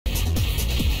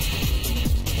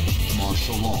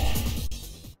martial law.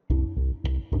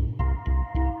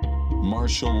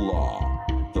 Martial law,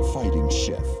 the fighting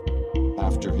chef.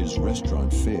 After his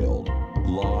restaurant failed,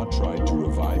 Law tried to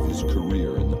revive his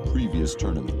career in the previous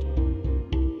tournament.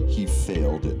 He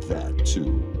failed at that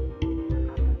too.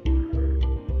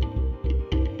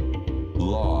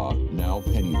 Law, now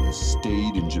penniless,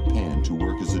 stayed in Japan to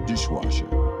work as a dishwasher.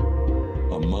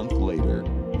 A month later,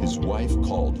 his wife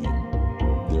called him.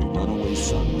 Their runaway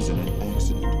son was in an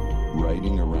accident,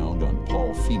 riding around on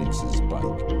Paul Phoenix's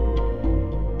bike.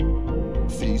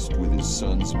 Faced with his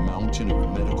son's mountain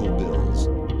of medical bills,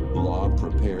 Law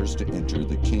prepares to enter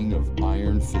the King of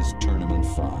Iron Fist Tournament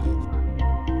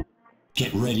 5.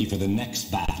 Get ready for the next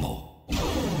battle.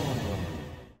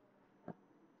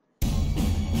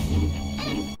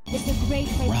 It's a great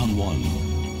place. Round 1.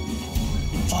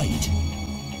 Fight.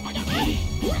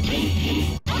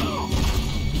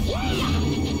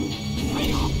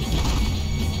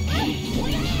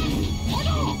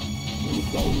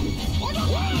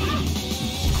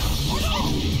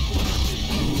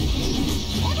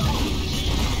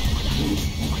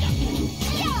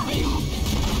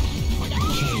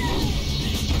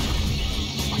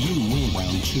 You win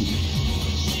round 2.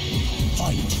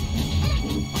 Fight.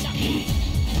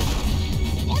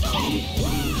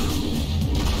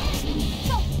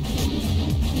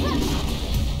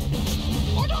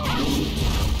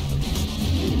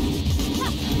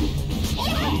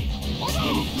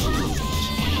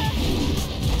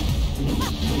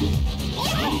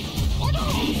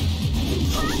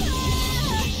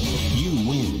 You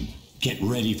win. Get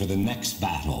ready for the next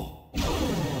battle.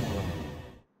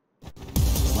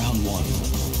 Round 1.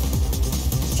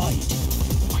 Fight.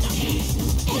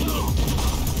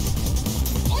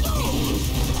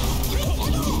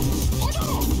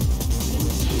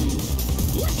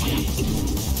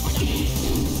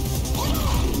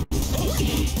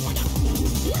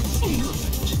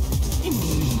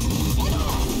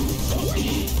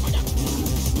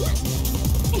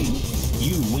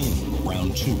 You win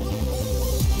round 2.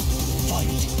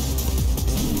 Fight.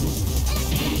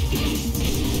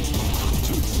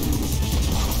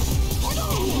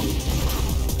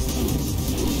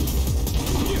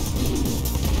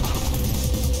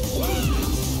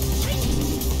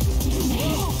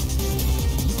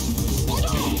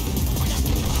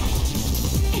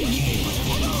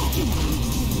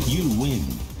 You win.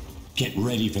 Get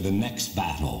ready for the next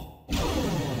battle.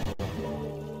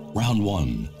 Round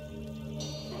 1.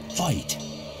 Fight.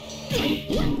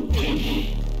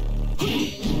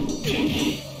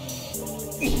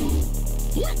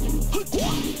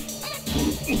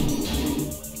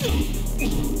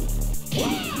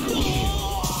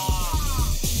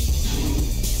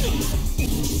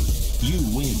 You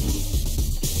win.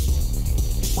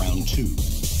 Round 2.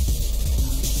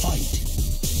 Fight.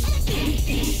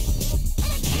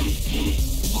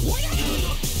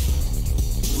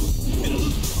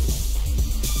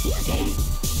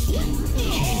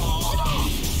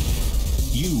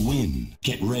 You win.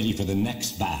 Get ready for the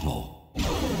next battle.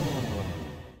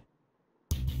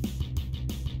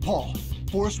 Paul,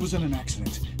 Forrest was in an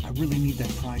accident. I really need that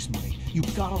prize money.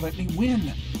 You've gotta let me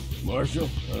win. Marshall,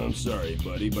 I'm sorry,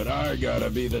 buddy, but I gotta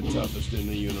be the toughest in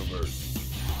the universe.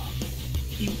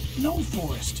 You know,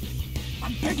 Forrest.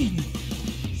 I'm begging you.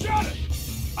 Shut it!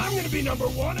 I'm gonna be number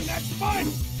 1, and that's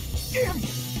final! Damn you!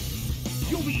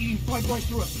 You'll be eating fried rice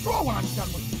through a straw when I'm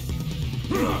done with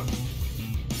you.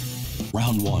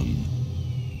 Round 1.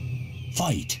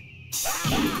 Fight.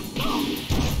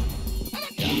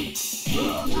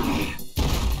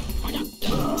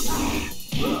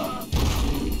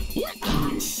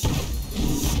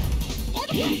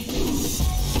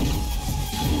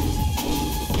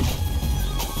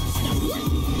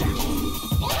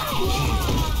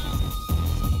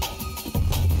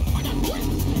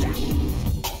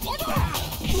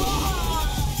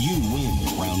 You win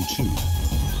round 2.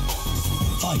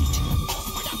 Fight.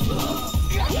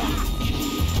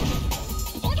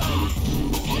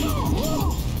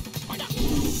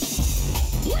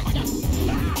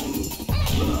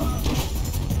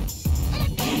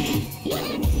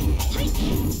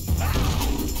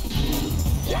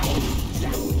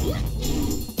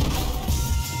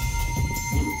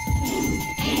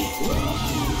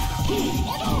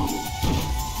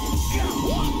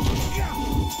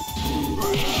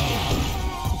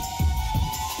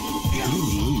 You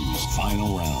lose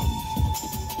final round.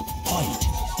 Fight.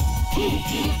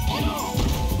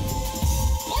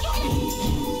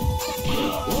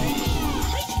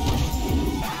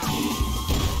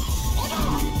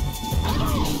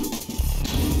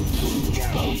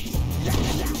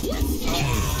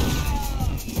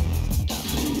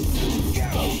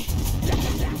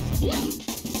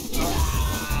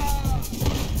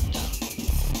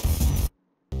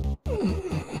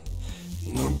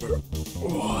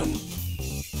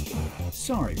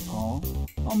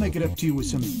 make it up to you with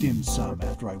some dim sum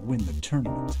after I win the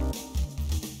tournament.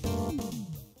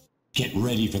 Get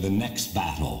ready for the next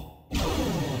battle.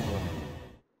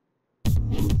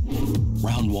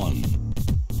 Round 1.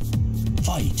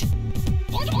 Fight.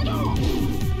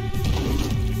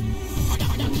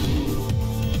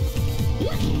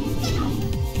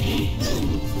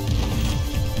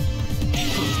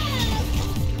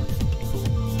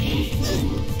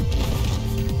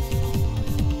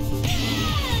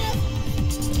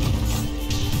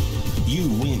 You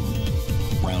win.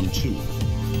 Round 2.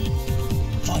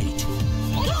 Fight.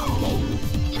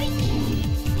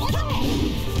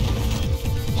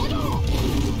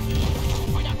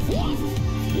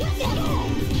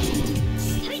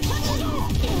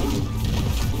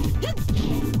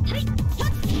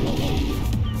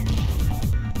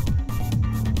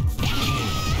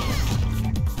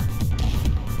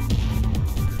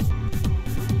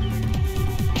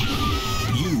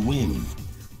 You win.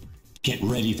 Get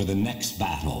ready for the next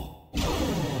battle.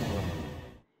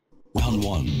 Round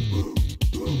 1.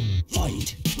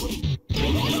 Fight.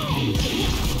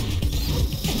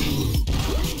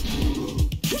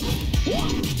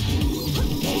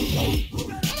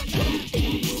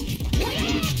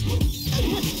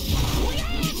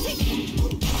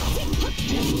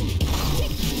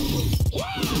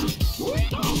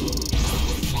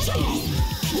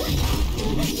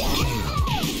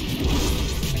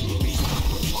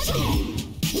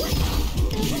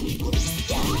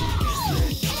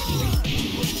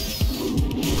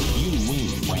 You win.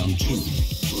 Round 2.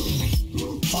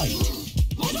 Fight.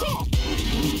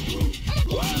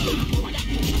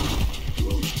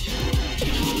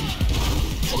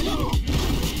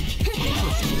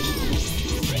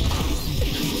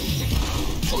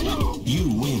 You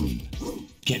win.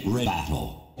 Get ready.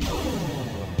 Battle.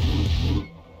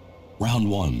 Round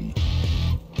 1.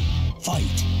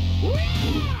 Fight.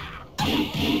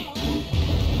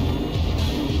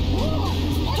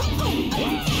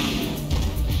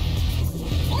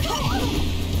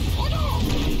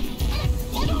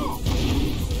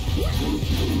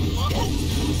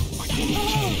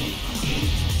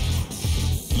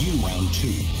 You round 2.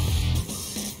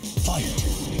 Fight.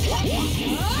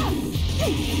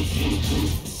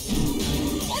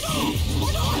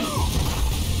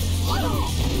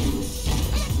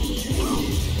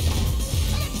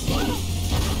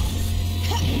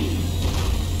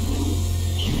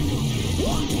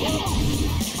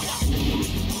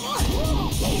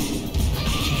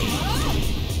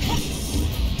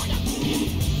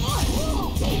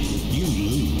 You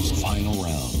lose. Final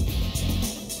round.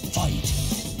 Fight.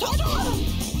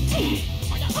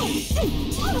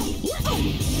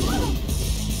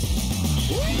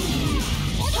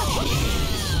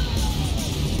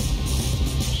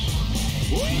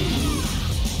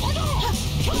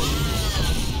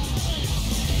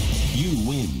 You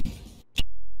win.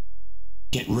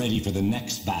 Get ready for the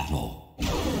next battle.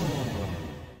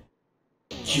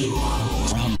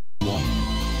 Round 1.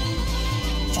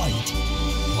 Fight.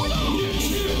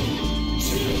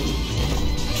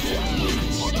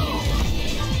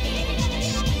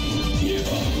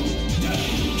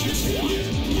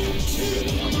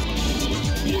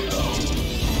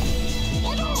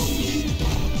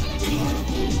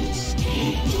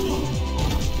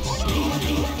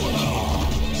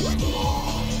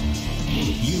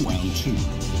 You round 2.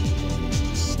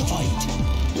 Fight.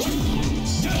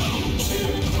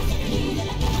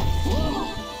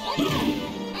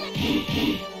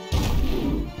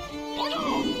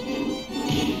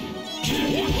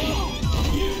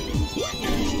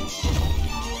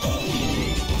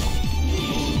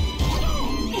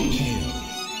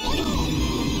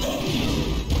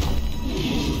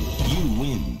 You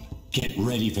win. Get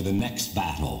ready for the next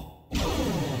battle.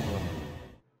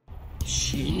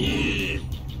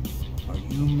 Are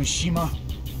you Mishima?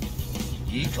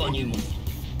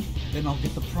 Then I'll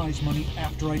get the prize money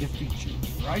after I defeat you,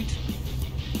 right?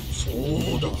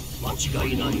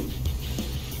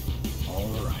 All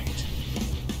right.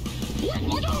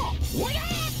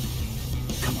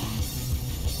 Come on.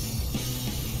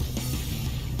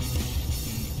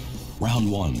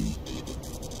 Round 1.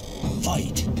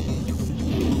 Fight.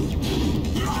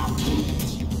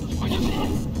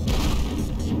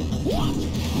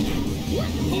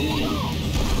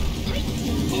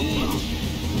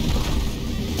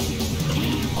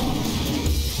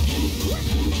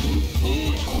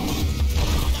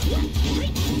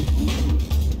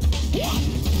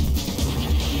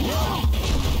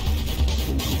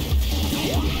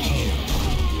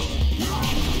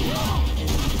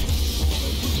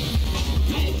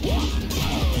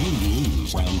 You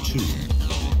lose. Round 2.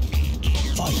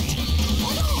 Fight.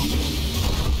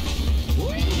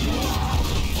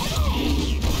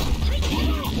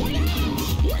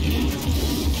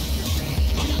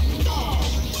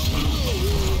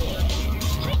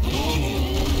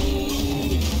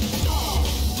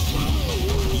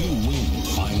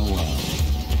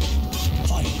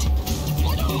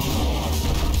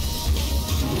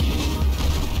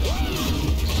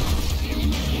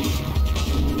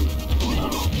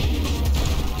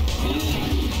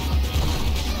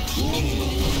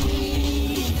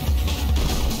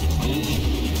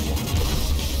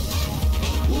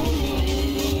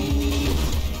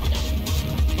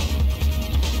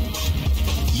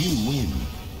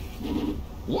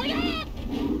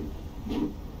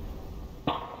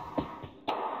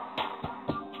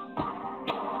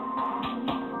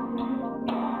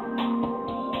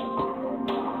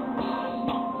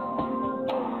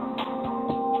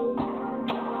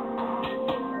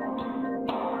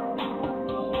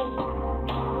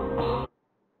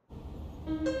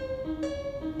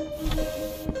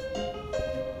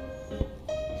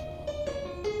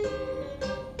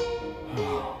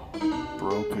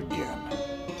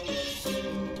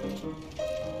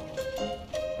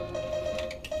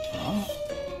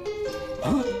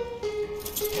 Here.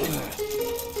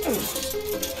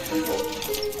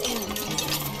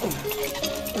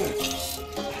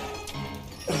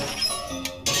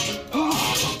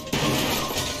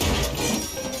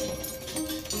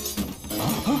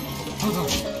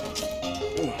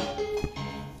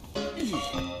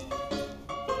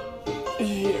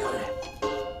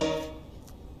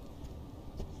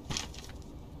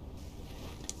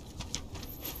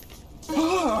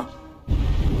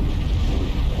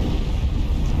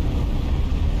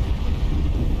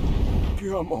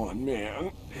 Come on,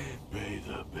 man. Pay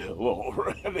the bill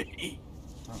already.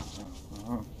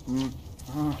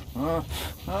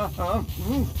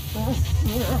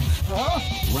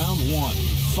 Round one,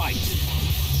 fight.